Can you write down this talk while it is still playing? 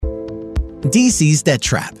DC's Debt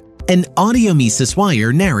Trap, an audio Mises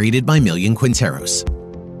wire narrated by Millian Quinteros.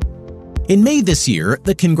 In May this year,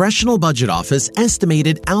 the Congressional Budget Office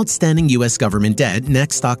estimated outstanding U.S. government debt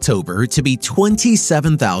next October to be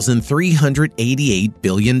 $27,388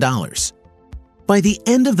 billion. By the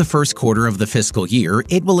end of the first quarter of the fiscal year,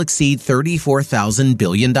 it will exceed $34,000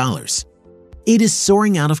 billion. It is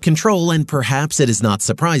soaring out of control, and perhaps it is not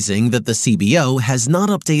surprising that the CBO has not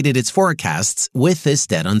updated its forecasts with this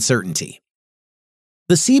debt uncertainty.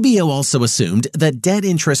 The CBO also assumed that debt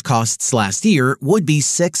interest costs last year would be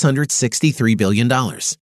 $663 billion,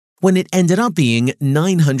 when it ended up being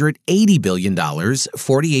 $980 billion,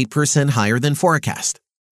 48% higher than forecast.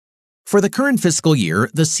 For the current fiscal year,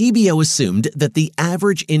 the CBO assumed that the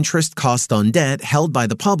average interest cost on debt held by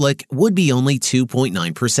the public would be only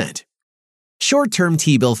 2.9%. Short-term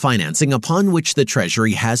T-bill financing, upon which the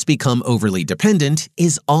Treasury has become overly dependent,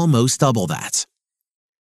 is almost double that.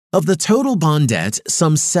 Of the total bond debt,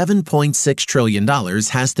 some $7.6 trillion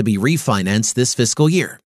has to be refinanced this fiscal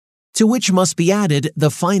year, to which must be added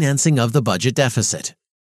the financing of the budget deficit.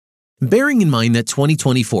 Bearing in mind that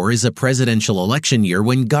 2024 is a presidential election year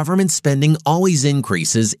when government spending always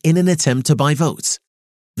increases in an attempt to buy votes,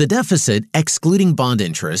 the deficit, excluding bond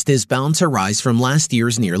interest, is bound to rise from last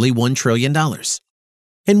year's nearly $1 trillion.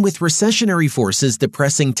 And with recessionary forces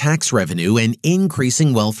depressing tax revenue and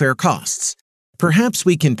increasing welfare costs, perhaps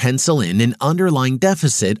we can pencil in an underlying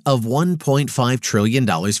deficit of $1.5 trillion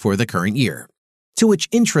for the current year, to which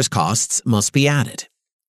interest costs must be added.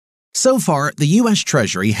 So far, the U.S.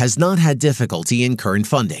 Treasury has not had difficulty in current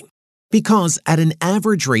funding, because at an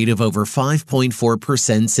average rate of over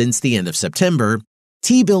 5.4% since the end of September,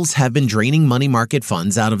 T-bills have been draining money market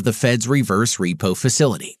funds out of the Fed's reverse repo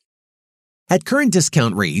facility. At current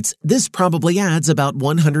discount rates, this probably adds about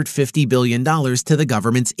 $150 billion to the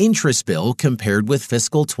government's interest bill compared with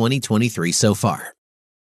fiscal 2023 so far.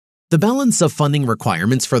 The balance of funding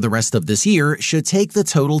requirements for the rest of this year should take the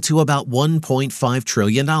total to about $1.5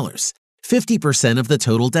 trillion, 50% of the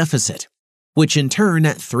total deficit, which in turn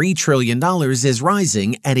at $3 trillion is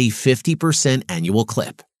rising at a 50% annual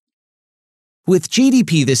clip. With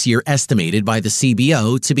GDP this year estimated by the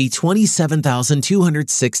CBO to be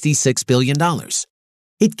 $27,266 billion,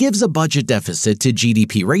 it gives a budget deficit to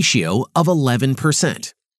GDP ratio of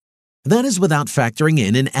 11%. That is without factoring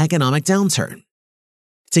in an economic downturn.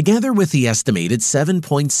 Together with the estimated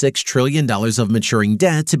 $7.6 trillion of maturing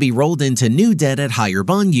debt to be rolled into new debt at higher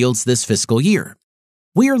bond yields this fiscal year,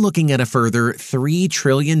 we are looking at a further $3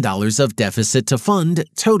 trillion of deficit to fund,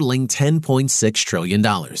 totaling $10.6 trillion.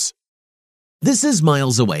 This is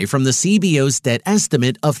miles away from the CBO's debt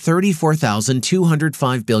estimate of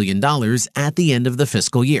 $34,205 billion at the end of the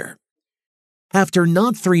fiscal year. After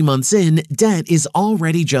not 3 months in, debt is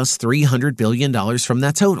already just $300 billion from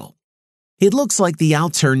that total. It looks like the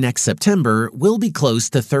outturn next September will be close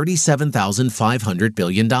to $37,500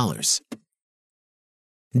 billion.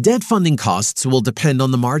 Debt funding costs will depend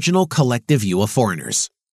on the marginal collective view of foreigners.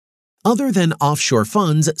 Other than offshore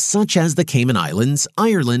funds such as the Cayman Islands,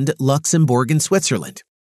 Ireland, Luxembourg, and Switzerland,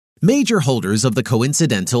 major holders of the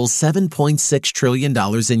coincidental $7.6 trillion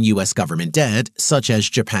in U.S. government debt, such as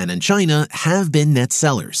Japan and China, have been net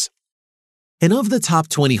sellers. And of the top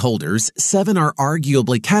 20 holders, 7 are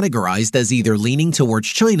arguably categorized as either leaning towards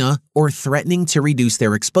China or threatening to reduce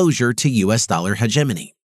their exposure to U.S. dollar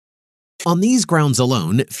hegemony. On these grounds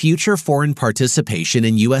alone, future foreign participation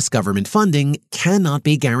in U.S. government funding cannot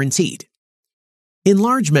be guaranteed. In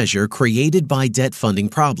large measure created by debt funding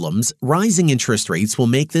problems, rising interest rates will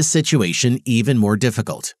make this situation even more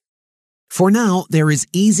difficult. For now, there is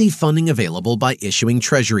easy funding available by issuing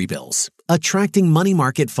Treasury bills, attracting money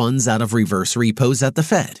market funds out of reverse repos at the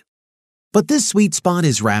Fed. But this sweet spot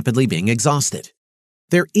is rapidly being exhausted.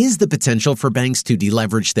 There is the potential for banks to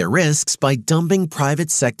deleverage their risks by dumping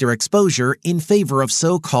private sector exposure in favor of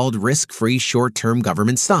so-called risk-free short-term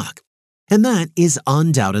government stock, and that is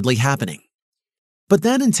undoubtedly happening. But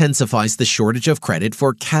that intensifies the shortage of credit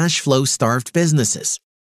for cash flow-starved businesses,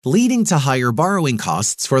 leading to higher borrowing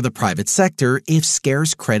costs for the private sector if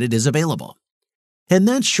scarce credit is available. And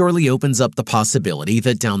that surely opens up the possibility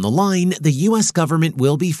that down the line, the U.S. government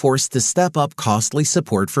will be forced to step up costly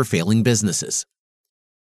support for failing businesses.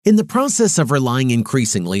 In the process of relying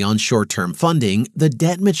increasingly on short-term funding, the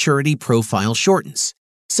debt maturity profile shortens,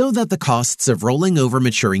 so that the costs of rolling over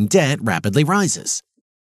maturing debt rapidly rises.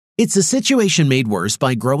 It's a situation made worse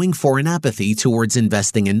by growing foreign apathy towards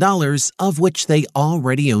investing in dollars, of which they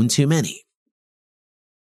already own too many.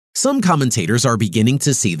 Some commentators are beginning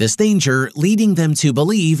to see this danger, leading them to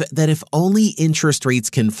believe that if only interest rates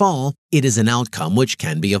can fall, it is an outcome which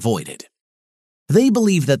can be avoided. They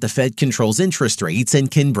believe that the Fed controls interest rates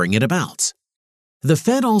and can bring it about. The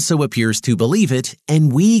Fed also appears to believe it,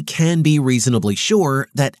 and we can be reasonably sure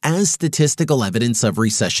that as statistical evidence of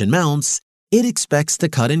recession mounts, it expects to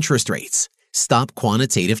cut interest rates, stop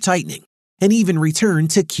quantitative tightening, and even return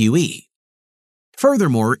to QE.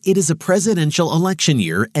 Furthermore, it is a presidential election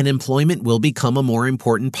year and employment will become a more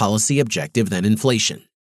important policy objective than inflation.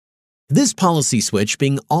 This policy switch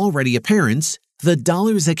being already apparent, the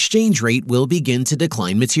dollar's exchange rate will begin to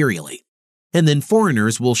decline materially, and then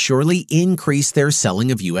foreigners will surely increase their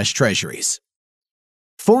selling of U.S. treasuries.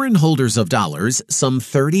 Foreign holders of dollars, some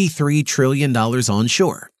 $33 trillion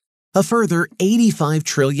onshore, a further $85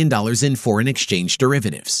 trillion in foreign exchange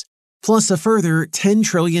derivatives, plus a further $10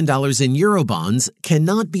 trillion in Eurobonds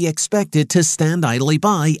cannot be expected to stand idly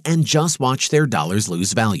by and just watch their dollars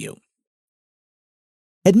lose value.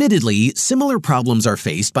 Admittedly, similar problems are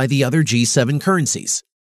faced by the other G7 currencies.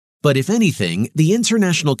 But if anything, the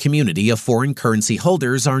international community of foreign currency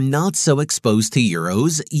holders are not so exposed to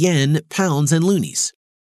euros, yen, pounds, and loonies.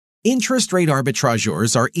 Interest rate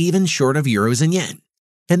arbitrageurs are even short of euros and yen,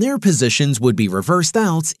 and their positions would be reversed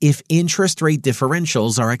out if interest rate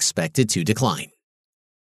differentials are expected to decline.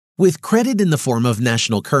 With credit in the form of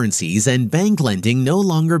national currencies and bank lending no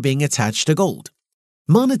longer being attached to gold,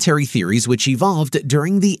 monetary theories which evolved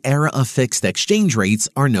during the era of fixed exchange rates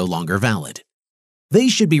are no longer valid. They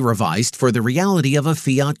should be revised for the reality of a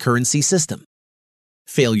fiat currency system.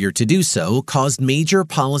 Failure to do so caused major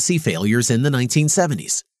policy failures in the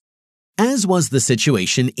 1970s. As was the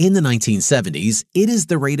situation in the 1970s, it is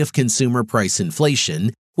the rate of consumer price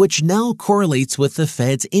inflation which now correlates with the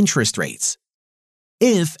Fed's interest rates.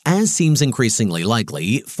 If, as seems increasingly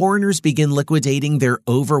likely, foreigners begin liquidating their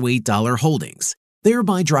overweight dollar holdings,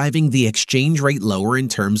 thereby driving the exchange rate lower in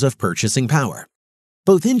terms of purchasing power,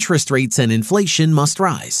 both interest rates and inflation must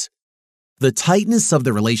rise. The tightness of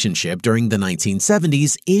the relationship during the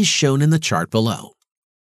 1970s is shown in the chart below.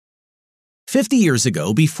 50 years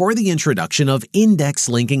ago, before the introduction of index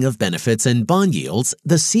linking of benefits and bond yields,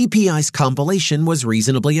 the CPI's compilation was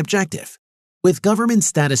reasonably objective, with government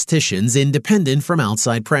statisticians independent from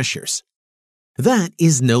outside pressures. That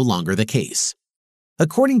is no longer the case.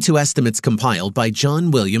 According to estimates compiled by John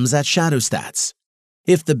Williams at ShadowStats,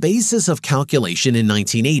 if the basis of calculation in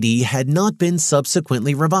 1980 had not been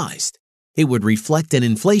subsequently revised, it would reflect an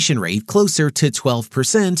inflation rate closer to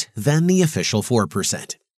 12% than the official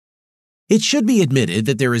 4%. It should be admitted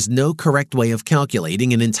that there is no correct way of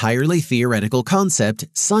calculating an entirely theoretical concept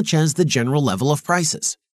such as the general level of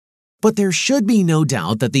prices. But there should be no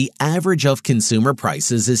doubt that the average of consumer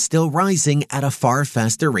prices is still rising at a far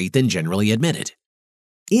faster rate than generally admitted.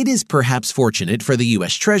 It is perhaps fortunate for the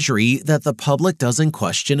U.S. Treasury that the public doesn't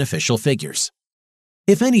question official figures.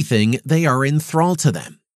 If anything, they are enthralled to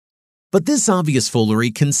them. But this obvious foolery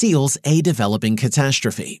conceals a developing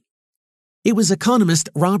catastrophe. It was economist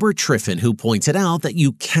Robert Triffin who pointed out that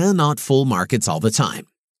you cannot fool markets all the time.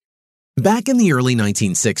 Back in the early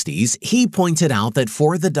 1960s, he pointed out that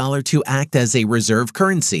for the dollar to act as a reserve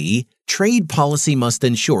currency, trade policy must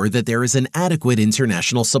ensure that there is an adequate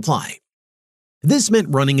international supply. This meant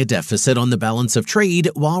running a deficit on the balance of trade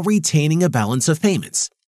while retaining a balance of payments,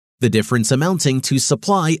 the difference amounting to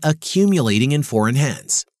supply accumulating in foreign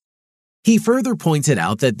hands. He further pointed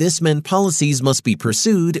out that this meant policies must be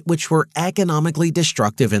pursued which were economically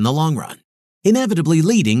destructive in the long run, inevitably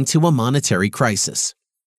leading to a monetary crisis.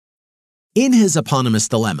 In his eponymous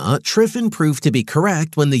dilemma, Triffin proved to be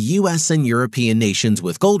correct when the U.S. and European nations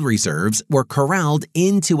with gold reserves were corralled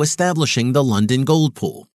into establishing the London Gold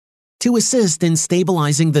Pool to assist in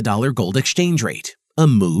stabilizing the dollar-gold exchange rate, a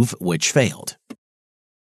move which failed.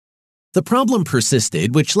 The problem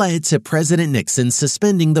persisted, which led to President Nixon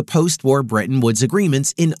suspending the post-war Bretton Woods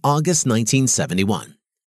agreements in August 1971.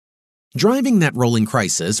 Driving that rolling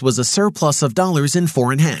crisis was a surplus of dollars in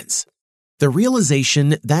foreign hands, the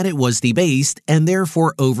realization that it was debased and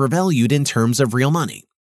therefore overvalued in terms of real money,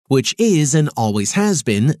 which is and always has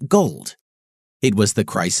been gold. It was the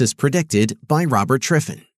crisis predicted by Robert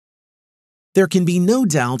Triffin. There can be no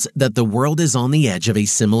doubt that the world is on the edge of a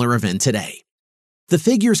similar event today. The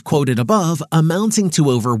figures quoted above, amounting to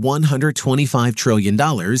over $125 trillion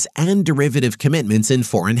and derivative commitments in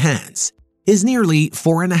foreign hands, is nearly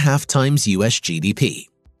 4.5 times U.S. GDP.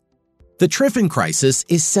 The Triffin crisis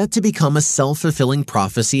is set to become a self-fulfilling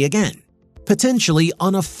prophecy again, potentially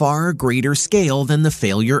on a far greater scale than the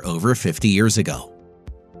failure over 50 years ago.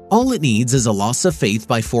 All it needs is a loss of faith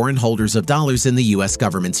by foreign holders of dollars in the U.S.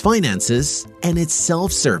 government's finances and its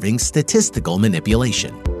self-serving statistical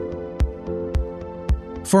manipulation.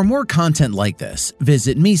 For more content like this,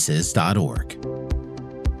 visit Mises.org.